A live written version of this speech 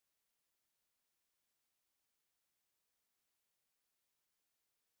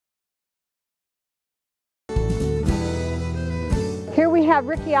Here we have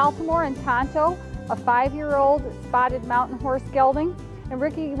Ricky Altamore and Tonto, a 5-year-old spotted mountain horse gelding. And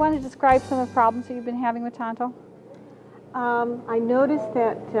Ricky, you want to describe some of the problems that you've been having with Tonto? I noticed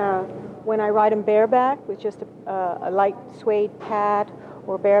that when I ride him bareback with just a light suede pad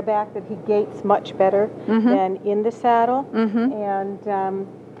or bareback, that he gaits much better than in the saddle. And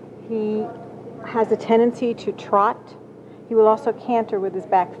he has a tendency to trot. He will also canter with his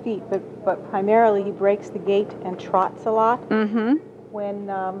back feet, but primarily he breaks the gait and trots a lot.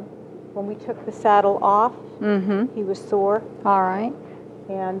 When we took the saddle off, he was sore. All right.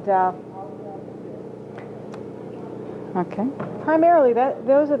 And okay. Primarily,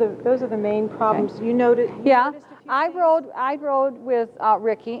 those are the main problems. Okay. You noticed. Yeah, I rode with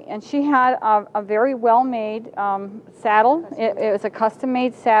Ricky, and she had a very well-made saddle. It was a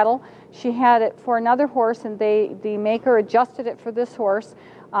custom-made saddle. She had it for another horse, and the maker adjusted it for this horse.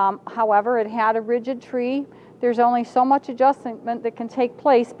 However, it had a rigid tree. There's only so much adjustment that can take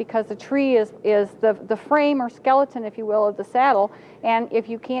place because the tree is the frame or skeleton, if you will, of the saddle. And if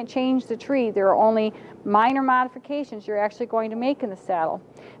you can't change the tree, there are only minor modifications you're actually going to make in the saddle.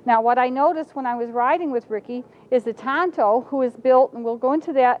 Now, what I noticed when I was riding with Ricky is the Tonto, who is built, and we'll go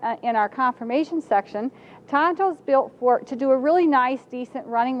into that in our conformation section. Tonto's built to do a really nice, decent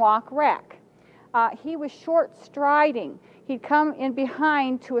running walk rack. He was short striding. He'd come in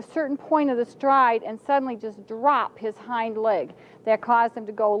behind to a certain point of the stride and suddenly just drop his hind leg. That caused him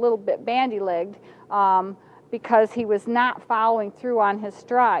to go a little bit bandy-legged because he was not following through on his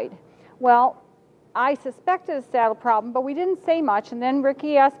stride. Well, I suspected a saddle problem, but we didn't say much, and then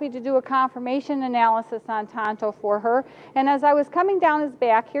Ricky asked me to do a conformation analysis on Tonto for her, and as I was coming down his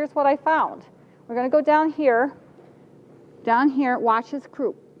back, here's what I found. We're going to go down here, watch his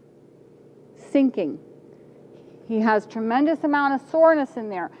croup, sinking. He has tremendous amount of soreness in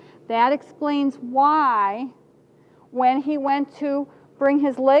there. That explains why when he went to bring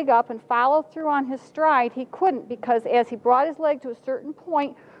his leg up and follow through on his stride, he couldn't, because as he brought his leg to a certain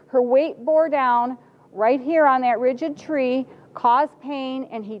point, her weight bore down right here on that rigid tree, caused pain,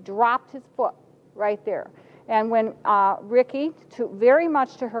 and he dropped his foot right there. And when Ricky, very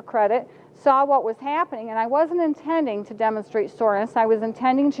much to her credit, saw what was happening, and I wasn't intending to demonstrate soreness, I was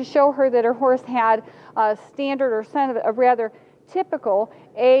intending to show her that her horse had a standard or a rather typical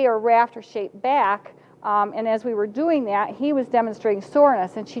A or rafter shaped back, and as we were doing that, he was demonstrating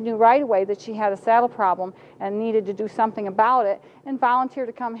soreness, and she knew right away that she had a saddle problem and needed to do something about it, and volunteered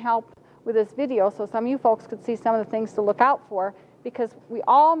to come help with this video so some of you folks could see some of the things to look out for, because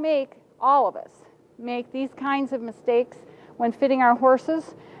all of us make these kinds of mistakes when fitting our horses.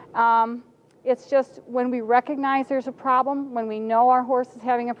 It's just when we recognize there's a problem, when we know our horse is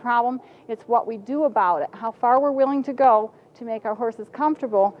having a problem, it's what we do about it, how far we're willing to go to make our horses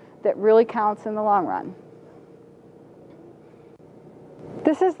comfortable, that really counts in the long run.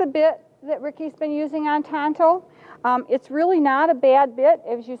 This is the bit that Ricky's been using on Tonto. It's really not a bad bit.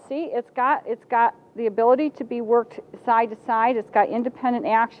 As you see, it's got the ability to be worked side to side. It's got independent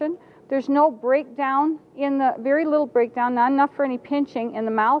action. There's no breakdown very little breakdown, not enough for any pinching in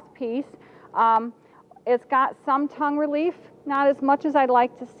the mouthpiece. It's got some tongue relief, not as much as I'd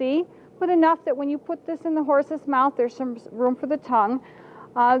like to see, but enough that when you put this in the horse's mouth, there's some room for the tongue.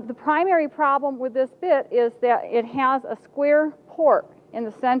 The primary problem with this bit is that it has a square port in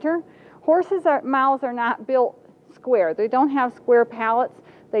the center. Horses' mouths are not built square. They don't have square palates.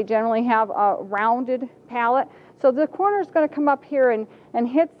 They generally have a rounded palate. So the corner is going to come up here and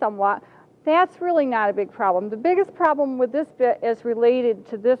hit somewhat. That's really not a big problem. The biggest problem with this bit is related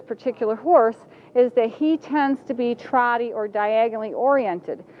to this particular horse is that he tends to be trotty or diagonally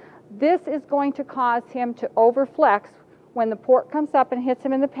oriented. This is going to cause him to overflex. When the port comes up and hits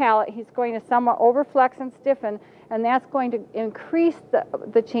him in the palate, he's going to somewhat overflex and stiffen, and that's going to increase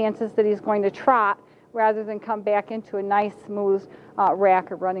the chances that he's going to trot rather than come back into a nice, smooth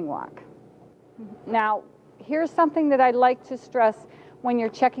rack or running walk. Now, here's something that I'd like to stress when you're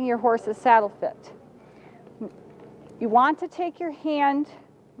checking your horse's saddle fit. You want to take your hand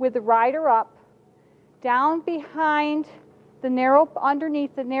with the rider up, down behind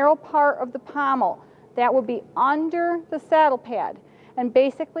underneath the narrow part of the pommel. That will be under the saddle pad. And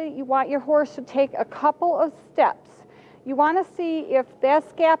basically, you want your horse to take a couple of steps. You want to see if that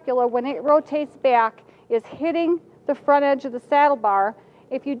scapula, when it rotates back, is hitting the front edge of the saddle bar.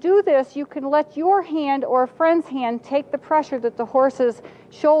 If you do this, you can let your hand or a friend's hand take the pressure that the horse's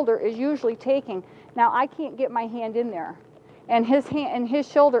shoulder is usually taking. Now, I can't get my hand in there, and his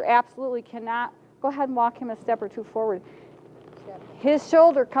shoulder absolutely cannot. Go ahead and walk him a step or two forward. His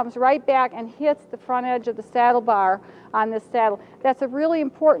shoulder comes right back and hits the front edge of the saddle bar on this saddle. That's a really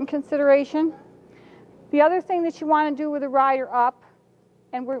important consideration. The other thing that you want to do with the rider up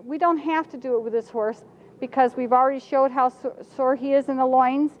and we don't have to do it with this horse because we've already showed how sore he is in the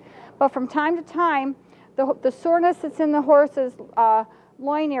loins. But from time to time, the soreness that's in the horse's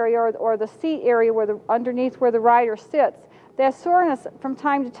loin area or the seat area underneath where the rider sits, that soreness from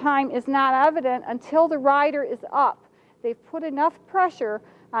time to time is not evident until the rider is up. They've put enough pressure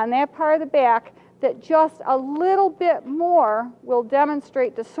on that part of the back that just a little bit more will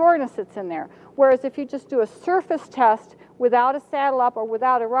demonstrate the soreness that's in there. Whereas if you just do a surface test without a saddle up or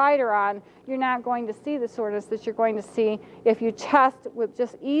without a rider on, you're not going to see the soreness that you're going to see if you test with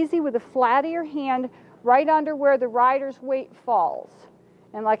just easy with the flat of your hand right under where the rider's weight falls.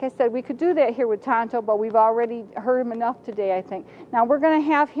 And like I said, we could do that here with Tonto, but we've already heard him enough today, I think. Now we're going to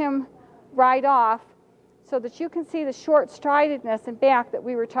have him ride off so that you can see the short stridedness and back that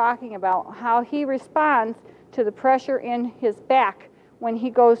we were talking about, how he responds to the pressure in his back when he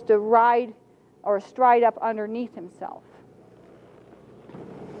goes to ride or stride up underneath himself.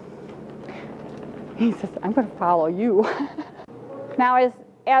 He says, I'm going to follow you. Now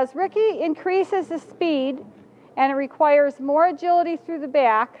as Ricky increases his speed and it requires more agility through the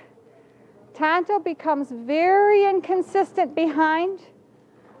back, Tonto becomes very inconsistent behind.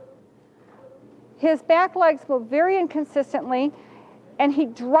 His back legs move very inconsistently, and he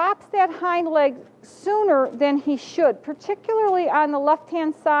drops that hind leg sooner than he should, particularly on the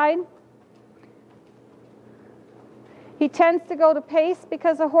left-hand side. He tends to go to pace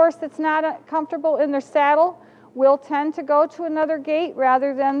because a horse that's not comfortable in their saddle will tend to go to another gait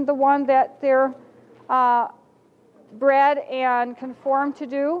rather than the one that they're bred and conformed to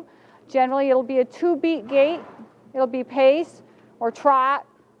do. Generally, it'll be a 2-beat gait. It'll be pace or trot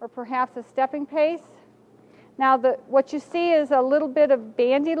or perhaps a stepping pace. Now, what you see is a little bit of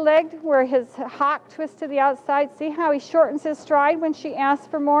bandy-legged where his hock twists to the outside. See how he shortens his stride when she asks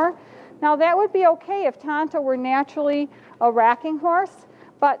for more? Now, that would be okay if Tonto were naturally a racking horse,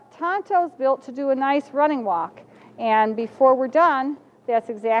 but Tonto's built to do a nice running walk. And before we're done, that's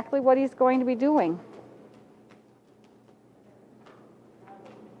exactly what he's going to be doing.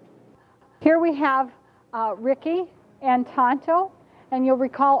 Here we have Ricky and Tonto. And you'll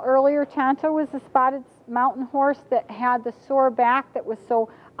recall earlier, Tonto was the spotted mountain horse that had the sore back that was so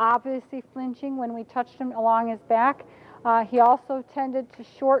obviously flinching when we touched him along his back. He also tended to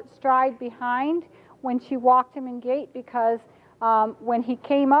short stride behind when she walked him in gait because when he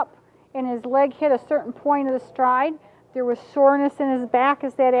came up and his leg hit a certain point of the stride, there was soreness in his back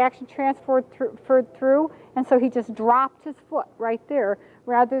as that action transferred through, and so he just dropped his foot right there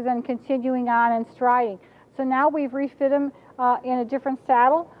rather than continuing on and striding. So now we've refit him in a different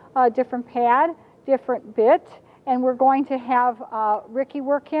saddle, a different pad, different bit, and we're going to have Ricky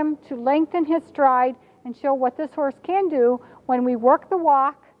work him to lengthen his stride and show what this horse can do when we work the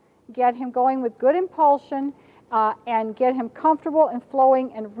walk, get him going with good impulsion, and get him comfortable and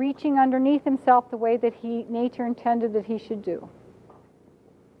flowing and reaching underneath himself the way that nature intended that he should do.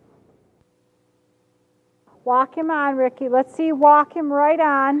 Walk him on, Ricky. Let's see, walk him right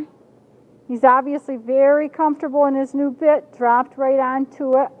on. He's obviously very comfortable in his new bit, dropped right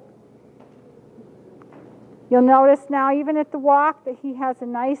onto it. You'll notice now, even at the walk, that he has a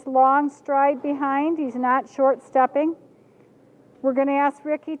nice long stride behind. He's not short stepping. We're going to ask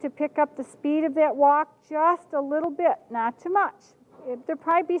Ricky to pick up the speed of that walk just a little bit, not too much. There'll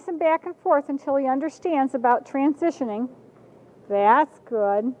probably be some back and forth until he understands about transitioning. That's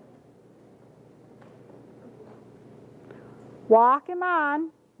good. Walk him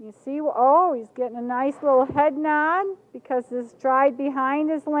on. You see, oh, he's getting a nice little head nod because his stride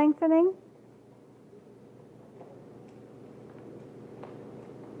behind is lengthening.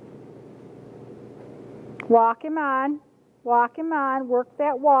 Walk him on. Walk him on. Work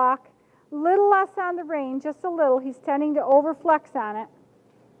that walk. A little less on the rein, just a little. He's tending to overflex on it.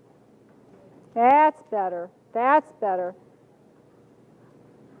 That's better. That's better.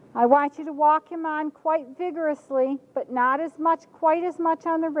 I want you to walk him on quite vigorously, but not as much, quite as much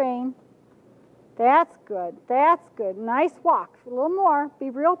on the rein. That's good. That's good. Nice walk. A little more. Be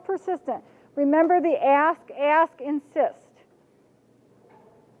real persistent. Remember the ask, insist.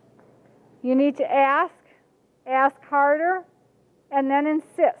 You need to ask harder, and then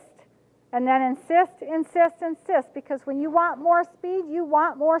insist. And then insist, because when you want more speed, you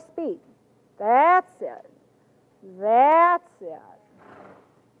want more speed. That's it. That's it.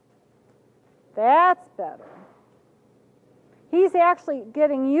 That's better. He's actually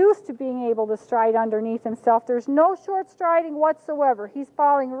getting used to being able to stride underneath himself. There's no short striding whatsoever. He's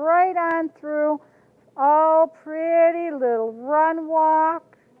falling right on through. Oh, pretty little run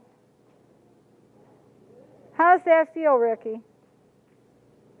walk. How's that feel, Ricky?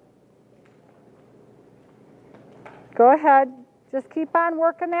 Go ahead. Just keep on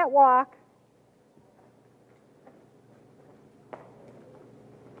working that walk.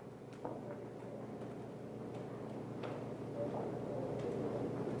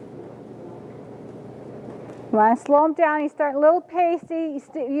 You want to slow him down. He's starting a little pacey.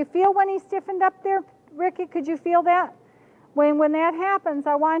 You feel when he's stiffened up there, Ricky? Could you feel that? When that happens,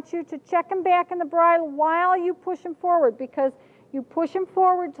 I want you to check him back in the bridle while you push him forward, because you push him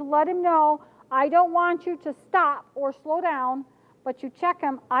forward to let him know, I don't want you to stop or slow down, but you check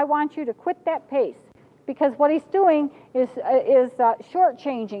him, I want you to quit that pace. Because what he's doing is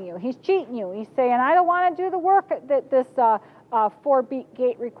shortchanging you. He's cheating you. He's saying, I don't want to do the work that this 4-beat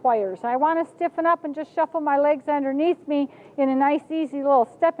gait requires. I want to stiffen up and just shuffle my legs underneath me in a nice, easy little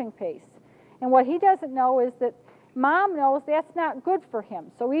stepping pace. And what he doesn't know is that Mom knows that's not good for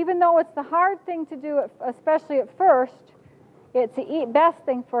him. So even though it's the hard thing to do, especially at first, it's the best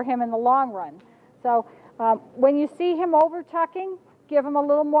thing for him in the long run. So when you see him over-tucking, give him a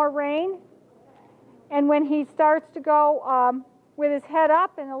little more rein. And when he starts to go with his head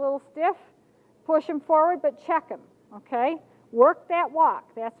up and a little stiff, push him forward, but check him, okay? Work that walk.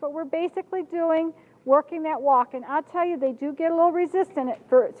 That's what we're basically doing, working that walk. And I'll tell you, they do get a little resistant,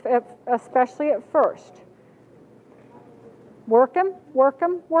 especially at first. Work him, work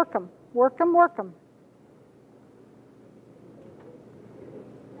him, work him, work him, work him.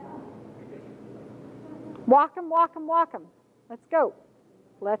 Walk him, walk him, walk him. Let's go.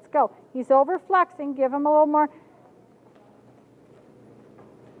 Let's go. He's over flexing. Give him a little more.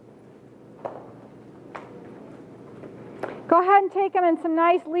 Go ahead and take him in some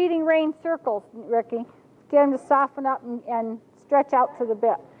nice leading rein circles, Ricky. Get him to soften up and stretch out to the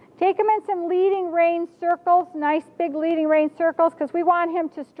bit. Take him in some leading rein circles, nice big leading rein circles, because we want him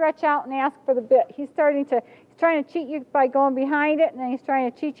to stretch out and ask for the bit. He's trying to cheat you by going behind it, and then he's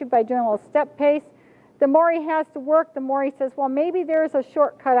trying to cheat you by doing a little step pace. The more he has to work, the more he says, well, maybe there's a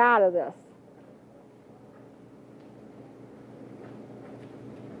shortcut out of this.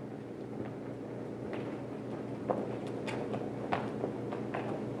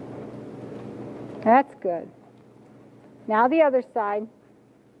 That's good. Now the other side.